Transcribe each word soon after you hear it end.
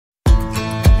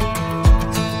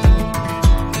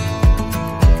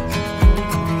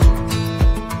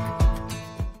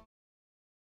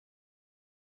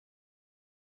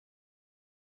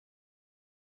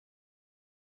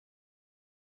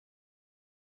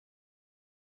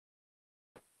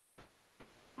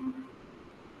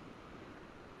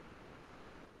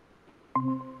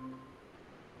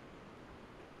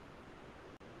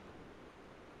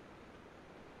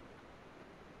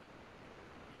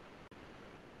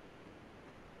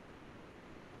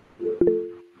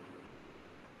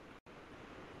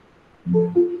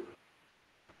সবে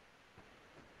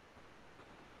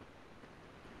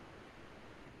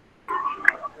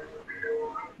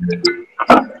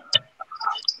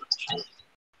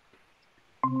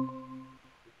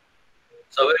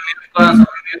মিউট কৰা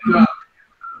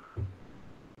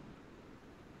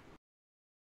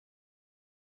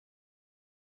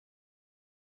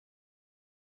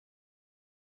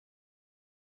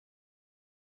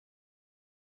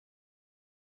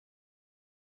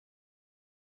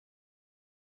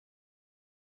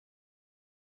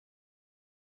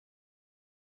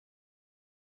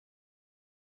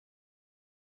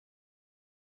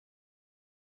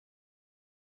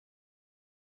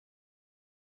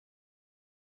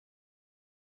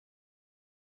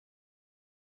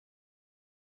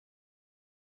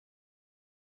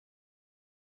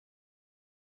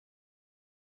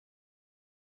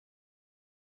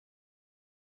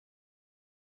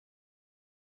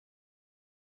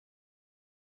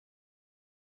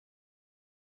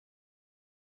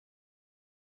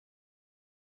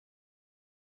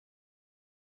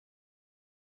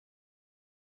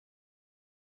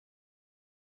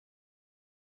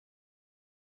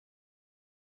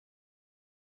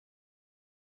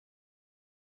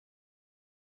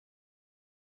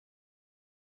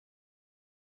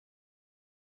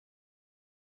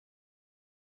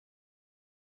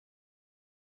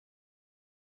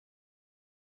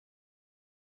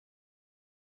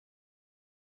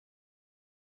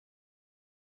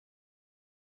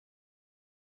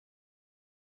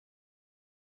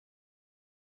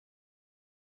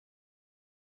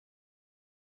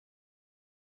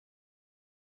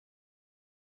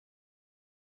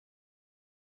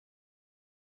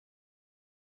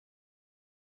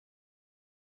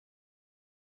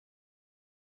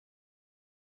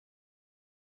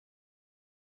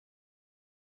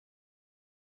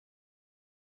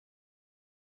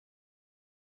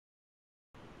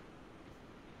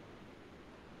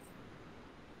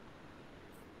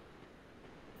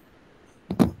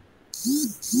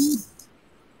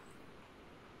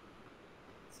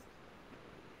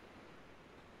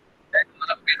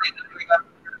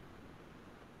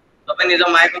সবে নিজৰ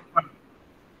মাইক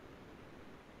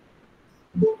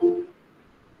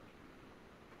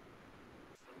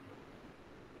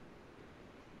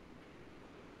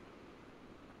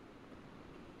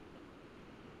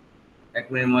এক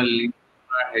মিনিট মই লিংক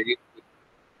হেৰি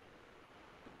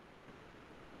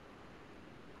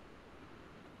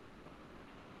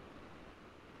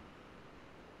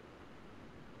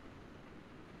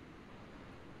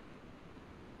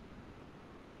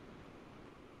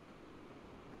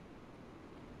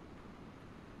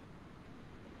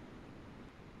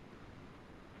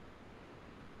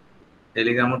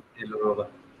টেলিগ্ৰামত দিলো ৰবা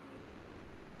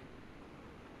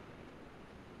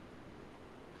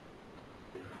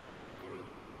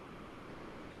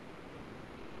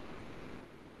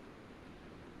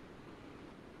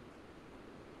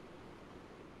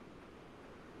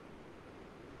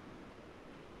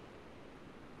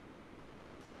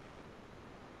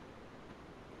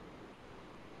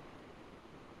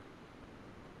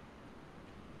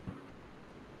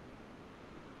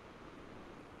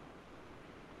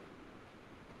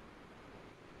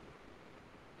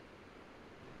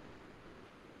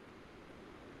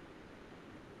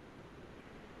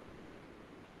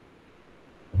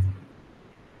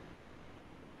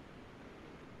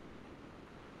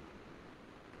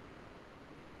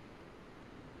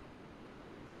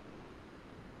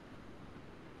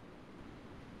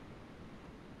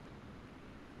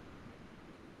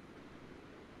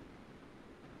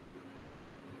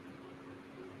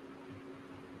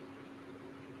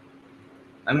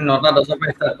আমি 9:10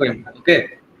 পৰা ষ্টাৰ্ট কৰিম ওকে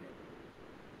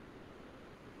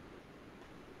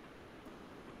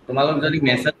তোমালোক যদি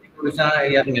মেছেজ কৰিছা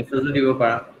ইয়াত মেছেজো দিব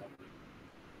পাৰা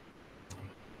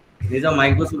নিজৰ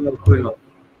মাইকটো চুপ কৰি লওক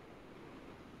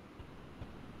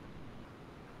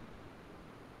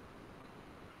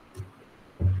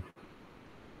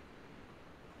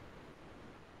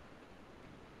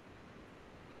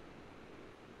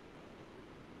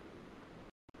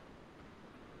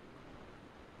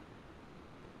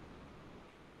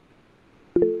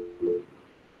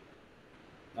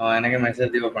এনেকে মেছেজ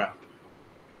দিব পাৰা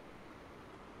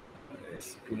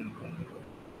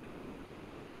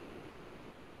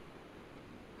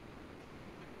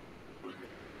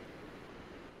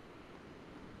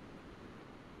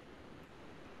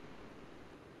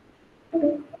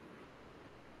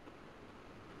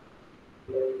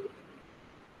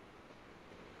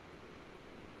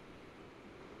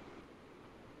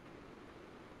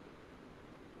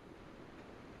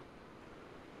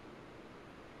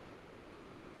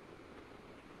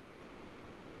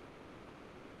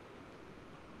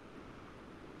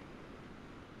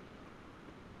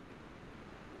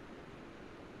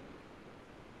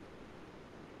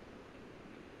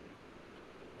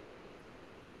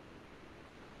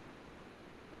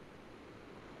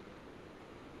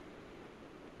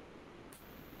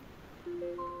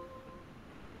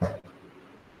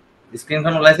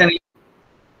স্ক্ৰীনখন ওলাইছে নেকি?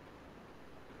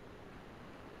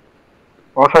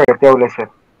 স্যাৰ এতিয়া ওলাইছে।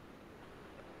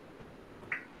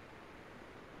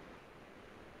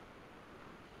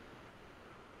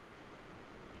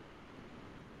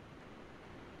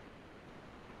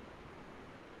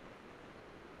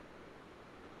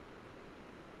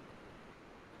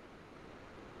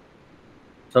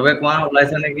 সবে কোৱা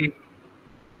ওলাইছে নেকি?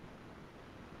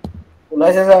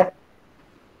 ওলাইছে স্যার।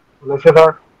 ওলাইছে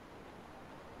স্যার।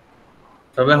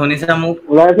 সবে শুনিছা মোক?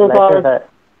 ওলাইছে স্যার।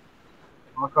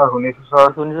 স্যার শুনিছো স্যার।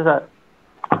 শুনিছো স্যার।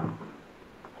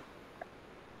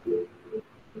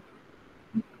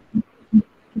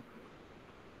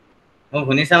 মোক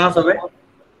শুনিছা ন সবে?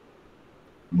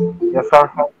 Yes sir.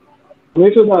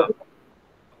 শুনিছো স্যার।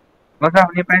 স্যার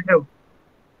শুনি পাইছো।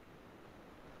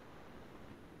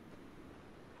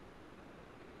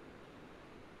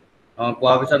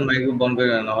 কোৱাৰ পিছত মাইকটো বন্ধ কৰি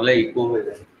দিয়া নহলে ইকো হৈ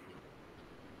যায়।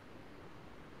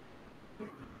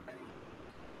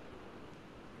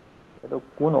 এইটো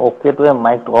কোন অকেটোৱে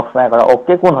মাইক অফ নাই কৰা?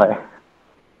 অকে কোন হয়?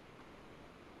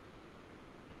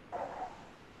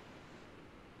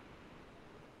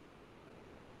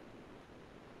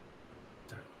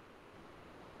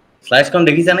 স্লাইডখন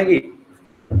দেখিছা নেকি?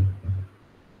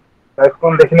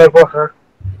 স্লাইডখন দেখি নাই পোৱা স্যাৰ।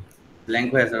 ব্ল্যাঙ্ক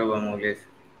হৈ আছে ৰ'বা মই উলিয়াইছো।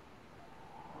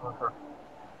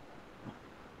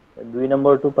 2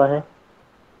 নম্বৰটো পাহে।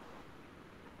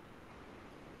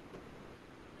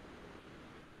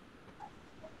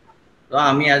 তো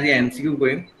আমি আজি এমসিকিউ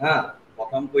কৰিম হা।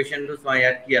 প্ৰথম কোৱেশ্চনটো চোৱা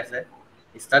ইয়াত কি আছে।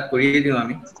 স্টাৰ্ট কৰিয়ে দিওঁ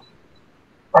আমি।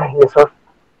 Yes sir.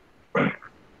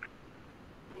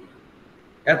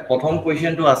 ইয়াত প্ৰথম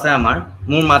কোৱেশ্চনটো আছে আমাৰ।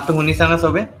 মোৰ মাতটো শুনিছা না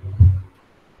সবে?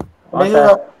 শুনিছো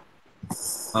স্যাৰ।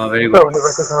 Very sir good. শুনি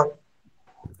পাইছো sir.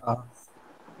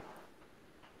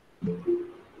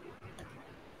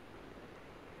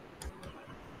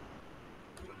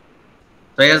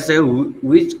 So I say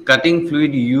which cutting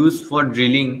fluid used for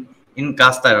drilling in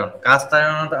cast iron? Cast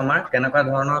ironত আমাৰ কেনেকুৱা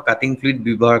ধৰণৰ কাটিং ফ্লুইড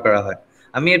ব্যৱহাৰ কৰা হয়?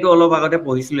 আমি এটো অলপ আগতে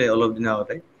পঢ়িছিলো অলপ দিন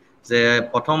আগতে যে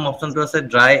প্ৰথম অপচনটো আছে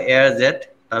ড্ৰাই এয়াৰ জেট,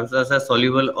 তাৰপিছত আছে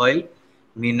সলিউবল অইল,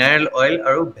 মিনাৰেল অইল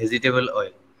আৰু ভেজিটেবল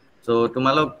অইল। সো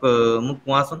তোমালোক মোক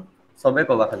কোৱাচোন সবে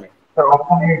কবা খালি। Sir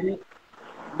option A.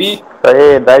 বি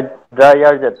এই ড্ৰাই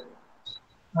এয়াৰ জেট।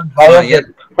 ড্ৰায়াৰ ইয়াত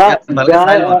জেট। ভালকে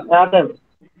চাই লোৱা। এয়াৰটেল।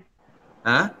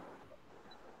 হা?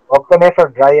 Option A sir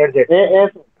dryer jet.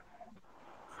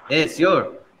 এস। শিওৰ?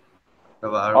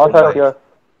 ৰবা আৰু স্যাৰ কোনোবা। শিওৰ।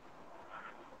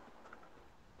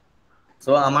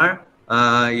 So আমাৰ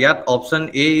ইয়াত option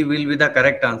A will be the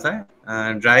correct answer.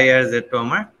 Dry air jet to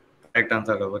আমাৰ correct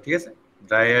answer হ'ব, ঠিক আছে?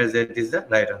 Dry air jet is the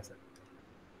right answer.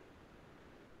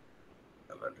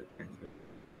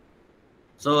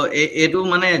 So এটো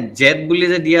মানে জেট বুলি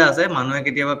যে দিয়া আছে মানুহে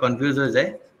কেতিয়াবা কনফিউজ হৈ যায়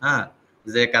হা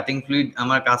যে কাটিং ফ্লুইড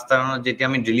আমাৰ কাষ্ট আয়ৰণত যেতিয়া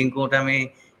আমি ড্ৰিলিং কৰোতে আমি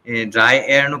ড্ৰাই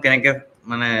এয়াৰনো কেনেকে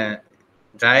মানে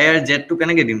ড্ৰাই এয়াৰ জেটটো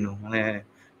কেনেকে দিম নো মানে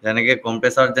যেনেকে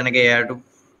কম্প্ৰেছৰত যেনেকে এয়াৰটো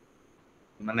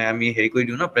মানে আমি হেৰি কৰি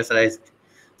দিওঁ ন প্ৰেছাৰাইজড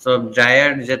সো ড্ৰাই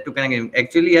এয়াৰ জেটটো কেনেকে দিম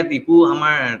একচুয়ালি ইয়াত ইকো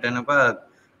আমাৰ তেনেকুৱা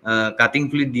কাটিং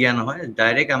ফ্লুইড দিয়া নহয়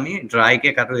ডাইৰেক্ট আমি ড্ৰাই কে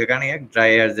কাটো সেইকাৰণে ইয়াক ড্ৰাই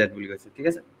এয়াৰ জেট বুলি কৈছে ঠিক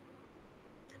আছে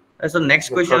So next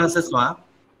question is Swa.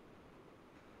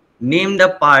 Name the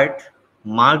part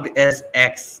marked as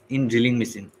X in drilling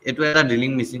machine. It was a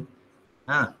drilling machine.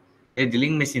 A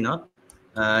drilling machine.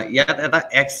 Yet at a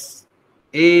X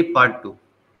A part 2.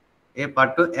 A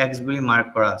part 2 X will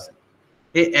mark for us.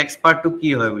 A X part 2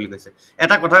 key hoy boli koise.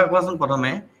 Eta kotha koason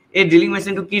prothome a drilling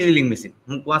machine to key drilling machine.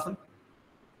 Mu koason.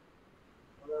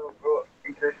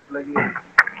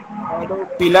 এইটো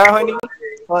pillar হয় নেকি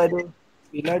হয় এইটো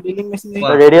pillar drilling machine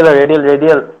নেকি radial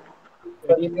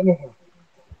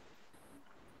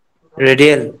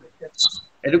radial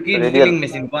Etu key drilling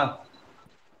machine koa.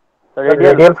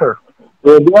 ৰেডিয়াল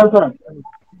sir.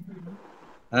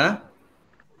 Huh?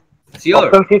 Sure.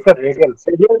 Option সি sir ৰেডিয়াল।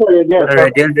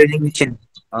 Radial drilling machine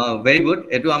Very good.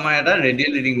 Etu amar eta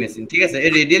radial drilling machine. ঠিক আছে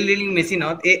এই radial drilling machine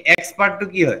ot এই X part to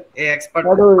কি হয় এই X part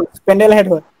এইটো spindle head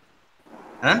হয়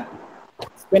হা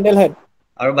স্পেন্ডেল হেড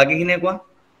আৰু বাকি খিনি কোৱা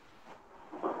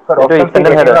স্যাৰ অপশন সি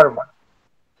ৰেডিয়াল।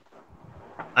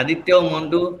 আদিত্য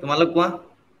মন্টু তোমালোক কোৱা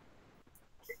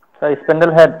sir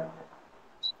spindle head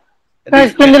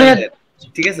spindle head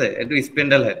ঠিক আছে এটো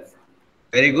স্পেন্ডেল হেড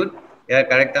ভেরি গুড ইয়াৰ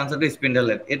correct answer two spindle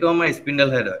head এটো আমাৰ স্পেন্ডেল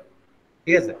হেড হয়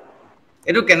ঠিক আছে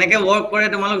এটো কেনেকে ওয়াৰ্ক কৰে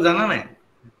তোমালোক জানা নাই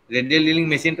ৰেডিয়েল ড্ৰিলিং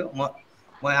মেচিনটো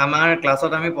মই আমাৰ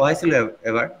ক্লাছত আমি পঢ়াইছিলো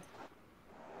এবাৰ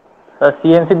স্যাৰ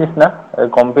সিএনসি নিচিনা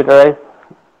কম্পিউটাৰাইজ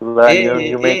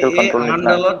নিউমেৰিকেল কন্ট্ৰোল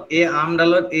নিচিনা এই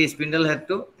আৰ্মডালত এই স্পিন্ডেল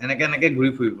হেডটো এনেকে এনেকে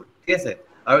ঘূৰি ফুৰিব ঠিক আছে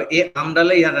আৰু এই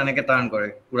আৰ্মডালে ইয়াত এনেকে টাৰ্ণ কৰে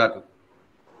পুৰাটো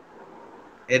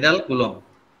এডাল কুলম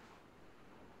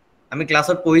আমি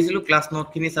ক্লাছত পঢ়িছিলো ক্লাছ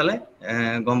নোটখিনি চালে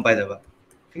গম পাই যাবা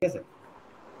ঠিক আছে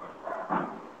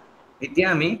এতিয়া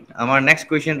আমি আমাৰ নেক্সট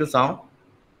কোৱেশ্চনটো চাওঁ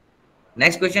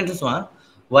নেক্সট কোৱেশ্চনটো চোৱা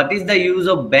what is the use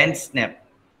of bench snap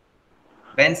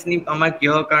bench snip আমাৰ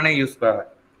কিহৰ কাৰণে ইউজ কৰা হয়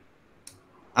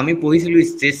আমি পঢ়িছিলো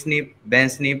ষ্ট্ৰেট স্নিপ বেঞ্চ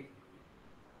স্নিপ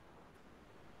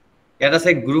ইয়াত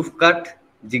আছে গ্ৰুভ কাট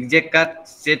জিগজেগ কাট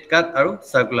ষ্ট্ৰেট কাট আৰু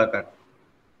সাৰ্কুলাৰ কাট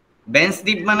বেঞ্চ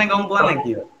স্নিপ মানে গম পোৱা নাই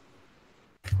কি হয়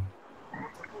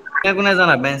কোনে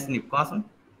জানা বেঞ্চ স্নিপ কোৱাচোন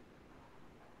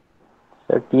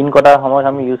তিন কটাৰ সময়ত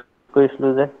আমি ইউজ কৰিছিলো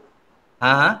যে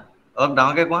হা হা অলপ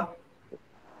ডাঙৰকে কোৱা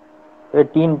এই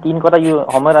তিন কটা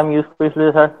সময়ত আমি ইউজ কৰিছিলো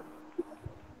যে স্যাৰ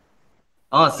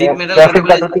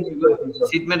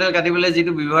শীট মেটাল কাটিবলৈ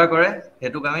যিটো ব্যৱহাৰ কৰে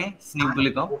সেইটোক আমি স্নিপ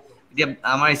বুলি কওঁ এতিয়া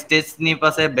আমাৰ ষ্টেজ স্নিপ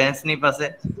আছে বেঞ্চ স্নিপ আছে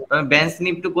আমি বেঞ্চ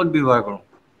স্নিপটো ক'ত ব্যৱহাৰ কৰোঁ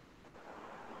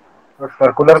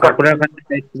Circular cut.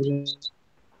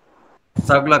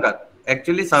 সাৰ্কুলাৰ কাট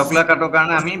একচুয়ালি সাৰ্কুলাৰ কাটৰ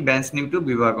কাৰণে আমি বেঞ্চ স্নিপটো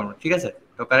ব্যৱহাৰ কৰোঁ ঠিক আছে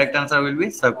তো correct answer will be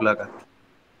সাৰ্কুলাৰ cut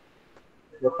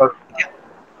Yes, sir.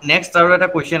 Next আৰু এটা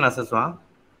কোৱেশ্চন আছে চোৱা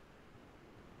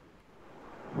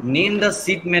name the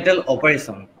sheet metal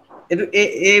operation এইটো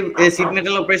এই শীট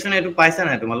মেটাল অপাৰেশ্যন এইটো পাইছা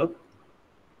নাই তোমালোক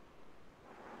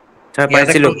ইয়াত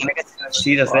এখন এনেকে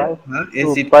শীট আছে এই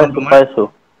শীটখন তোমাৰ পাইছো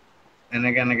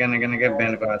এনেকে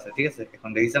বেন্ড কৰা আছে ঠিক আছে এখন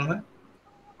দেখিছা নহয়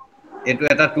এইটো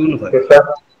এটা টুল হয় Yes, sir.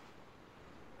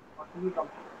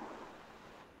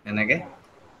 এনেকে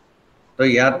তো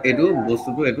ইয়াত এইটো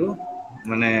বস্তুটো এইটো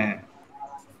মানে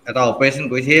এটা অপাৰেশ্যন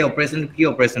কৰিছে এই অপাৰেশ্যন কি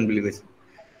অপাৰেশ্যন বুলি কৈছে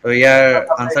তো ইয়াৰ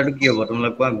আনসাৰটো কি হ'ব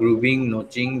তোমালোক কোৱা গ্ৰুভিং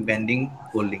নচিং বেন্ডিং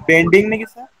ফল্ডিং Bending নেকি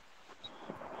স্যার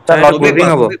Sir, not চবে grooving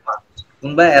hobo.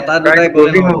 কোনোবা এটা Sir, দুটাই ক'লে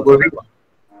grooving নহ'ব hobo, চবে grooving.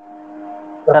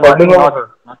 Sir, folding hobo, sir.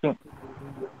 Nothing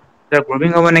Sir,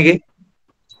 grooving hobo naki?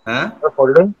 হা Sir,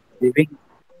 folding. Grooving.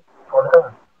 Folding.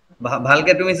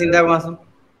 ভালকে তুমি চিন্তা কৰাচোন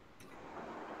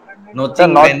নচিং Sir,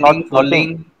 not bending folding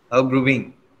nothing. আৰু গ্ৰুভিং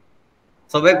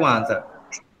চবে কোৱা answer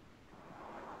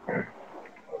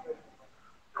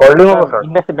Folding hobo, sir.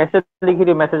 Message লিখি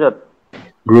দিওঁ মেছেজত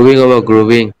Grooving hobo,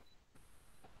 grooving.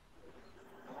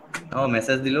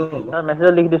 মেছেজ দিলেও হ'ব স্যার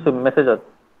মেছেজত লিখি দিছো মেছেজত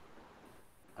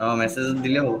মেছেজ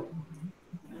দিলেও হ'ব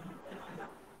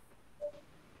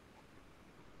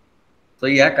তো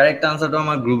ইয়াৰ কাৰেক্ট আনসাৰটো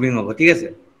আমাৰ গ্ৰুভিং হ'ব ঠিক আছে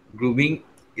গ্ৰুভিং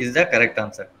is the correct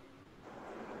answer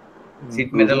sheet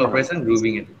metal operation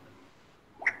গ্ৰুভিং এইটো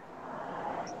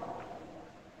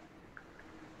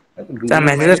Sir,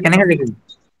 messages kenake likhim?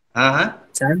 হা হা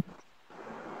Sir,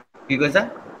 কি কৈছা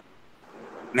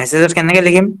messages kenake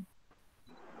likhim?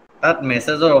 তাত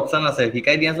মেছেজৰ অপচন আছে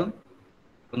শিকাই দিয়াচোন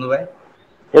কোনোবাই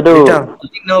এইটো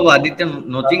নচিং নহ'ব আদিত্য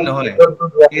নচিং নহয়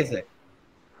ঠিক আছে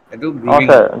এইটো অ গ্ৰুভিং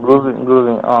স্যাৰ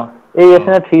গ্ৰুভিং এই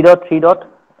আছে থ্ৰী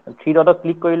ডটত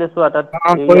ক্লিক কৰিলে চোৱা তাত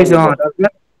Koisu ha.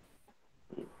 Tarpor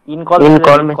ইন কল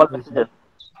মেছেজেস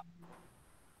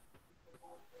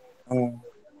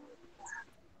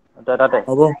তাতে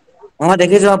hobo.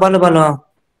 Dekhisu palu ha.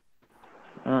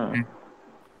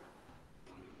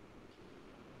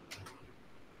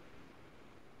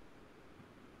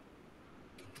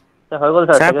 হৈ গ'ল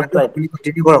sir Sir, second slide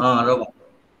continue koro. ৰ'ব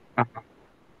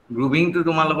গ্ৰুভিংটো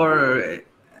তোমালোকৰ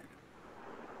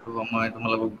মই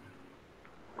তোমালোকক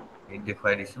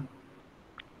দেখুৱাই দিছোঁ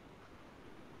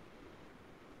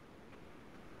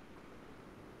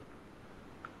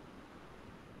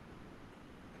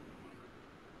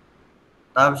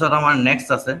তাৰপিছত আমাৰ নেক্সট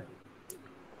আছে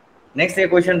নেক্সট এই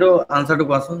কুৱেশ্যনটো আনসাৰটো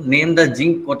কোৱাচোন name the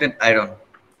zinc coated iron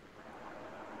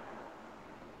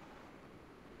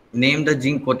name the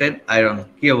zinc coated iron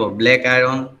কি হ'ব black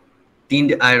iron টিন্ড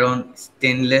iron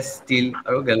stainless steel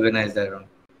আৰু galvanised iron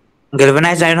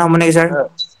Galvanized iron hobo naki sir?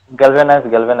 galvanized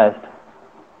Galvanized.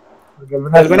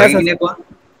 কিনে কোৱা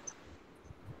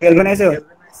galvanize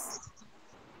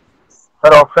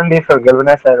Sir, option D, sir.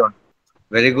 Galvanized iron.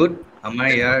 Very good আমাৰ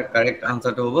ইয়াৰ correct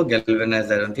আনসাৰটো হ'ব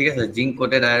galvanised iron ঠিক আছে zinc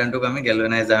coated আইৰনটোক আমি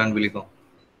গেলভেনাইজড আইৰন বুলি কওঁ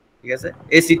ঠিক আছে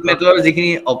এই শীট মেটালৰ যিখিনি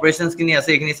অপাৰেশ্যনছখিনি আছে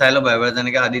এইখিনি চাই ল'বা এবাৰ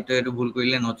যেনেকৈ আদিত্য এইটো ভুল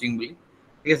কৰিলে নচিং বুলি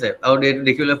ঠিক আছে আৰু এইটো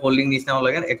দেখিবলৈ ফল্ডিং নিচিনাও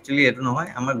লাগে একচুৱেলি এইটো নহয়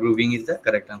আমাৰ গ্ৰুভিং ইজ দ্য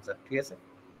কাৰেক্ট আনসাৰ ঠিক আছে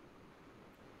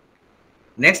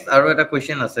নেক্সট আৰু এটা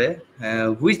কুৱেশ্যন আছে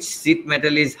which sheet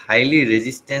metal is highly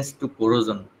resistance two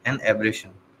corrosion and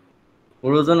এব্ৰেশ্যন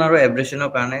corrosion আৰু এব্ৰেশ্যনৰ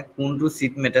কাৰণে কোনটো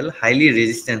শীট মেটেল হাইলি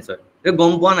ৰেজিষ্টেন্স হয় এইটো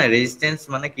গম পোৱা নাই ৰেজিষ্টেন্স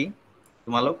মানে কি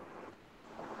তোমালোক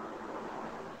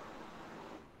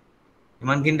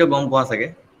ইমানখিনিতো গম পোৱা চাগে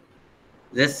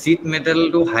যে শীট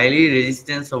মেটেলটো হাইলি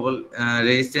ৰেজিষ্টেন্স হ'ব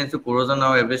ৰেজিষ্টেন্স টু corrosion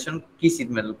আৰু এব্ৰেশ্যন কি শীট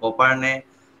মেটেল কপাৰ নে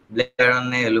ব্লেক আইৰন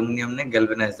নে এলুমিনিয়াম নে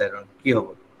গেলভেনাইজড আইৰন কি হ'ব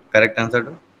correct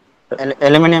আনসাৰটো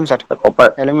Aluminium sir. Copper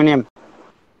Aluminium.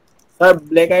 Sir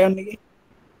black iron নেকি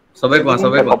সবে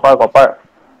কোৱা copper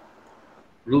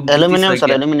Group Aluminium, sir.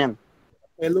 Aluminium.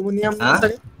 Aluminium Huh?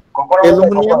 sir. Copper.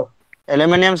 Aluminium.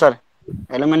 Aluminium, sir.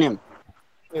 Aluminium.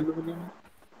 Aluminium.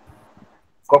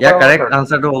 Yeah, Copper. correct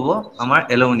answer to hobo amar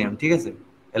aluminum. ঠিক আছে?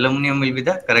 Aluminum will be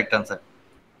the correct answer.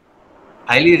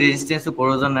 Highly resistant to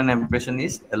corrosion and abrasion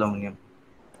is aluminum.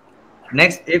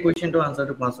 Next, a question to answer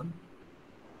to person.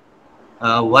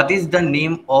 What is the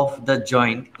name of the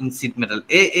joint in sheet metal?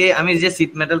 আমি যে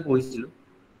sheet metal পঢ়িছিলো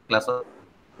ক্লাছত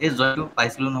এই জয়েন্টটো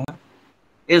পাইছিলো নহয়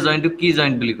এই জয়েন্টটো কি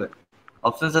joint বুলি কয়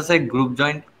অপচনস আছে group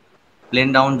joint plan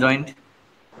down joint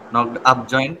knocked up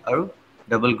joint আৰু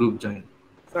double group joint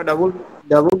Sir, double group.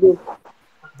 Double group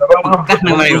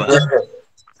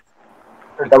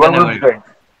joint.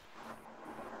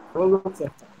 Double group, sir.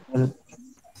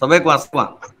 সবে কোৱা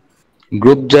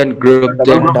Group joint, group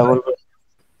joint.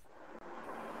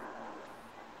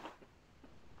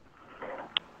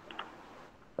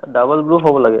 Double group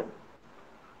হ'ব লাগে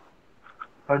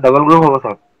Double group hobo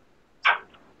sir.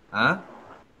 হা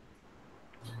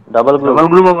double group Double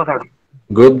group hobo sir.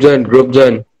 Group joint, group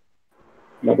joint.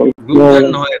 Group joint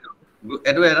নহয়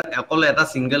এটো অকল এটা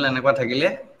single এনেকুৱা থাকিলে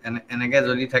এনেকে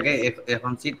যদি থাকে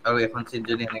এখন সিট আৰু এখন সিট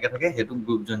যদি এনেকে থাকে হেতু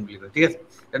গ্ৰুপ জয়েন্ট বুলি কয় ঠিক আছে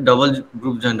ডাবল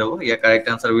গ্ৰুপ জয়েন্ট হ'ব ইয়া correct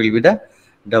answer will be da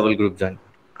double group joint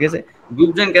ঠিক আছে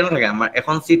গ্ৰুপ জয়েন্ট কেন থাকে আমাৰ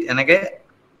এখন সিট এনেকে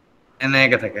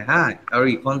এনেকে থাকে হা আৰু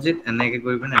ইখন সিট এনেকে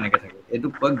কৰি পিনে এনেকে থাকে এটো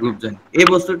কয় গ্ৰুপ জয়েন্ট এই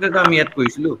বস্তুটো আমি ইয়াত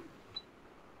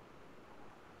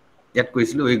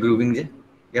কৈছিলো এই গ্ৰুপিং যে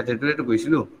ইয়াত এটো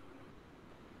কৈছিলো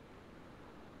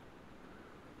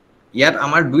ইয়াত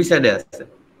আমাৰ দুই সাইডে আছে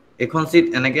এখন সিট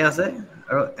এনেকে আছে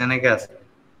আৰু এনেকে আছে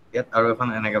ইয়াত আৰু এখন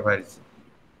এনেকে ভৰাই দিছে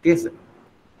ঠিক আছে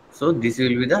so this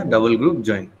will be da double group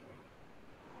joint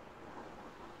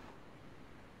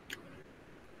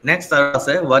next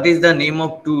আছে what is the name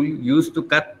of tool used to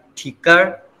cut thicker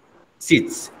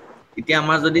sheets এতিয়া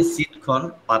আমাৰ যদি শীটখন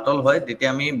পাতল হয় তেতিয়া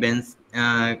আমি বেঞ্চ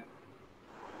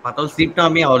পাতল শীটটো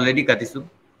আমি অলৰেডি কাটিছো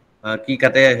কি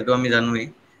কাটে হেতু আমি জানোই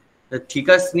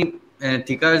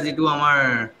ঠিকাৰ যেটো আমাৰ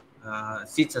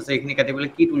শীটছ আছে এখিনি কাটিবলৈ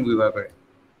কি টুল ব্যৱহাৰ কৰে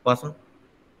কোৱাচোন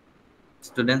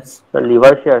students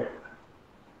liver share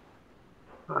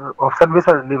Option B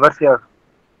sir. Liver shear.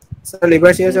 Sir,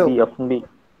 liver shear, sir. Option B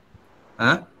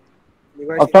হা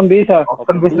Liver Option B sir.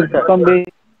 Option B sir. Option B.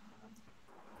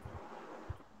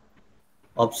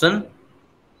 Option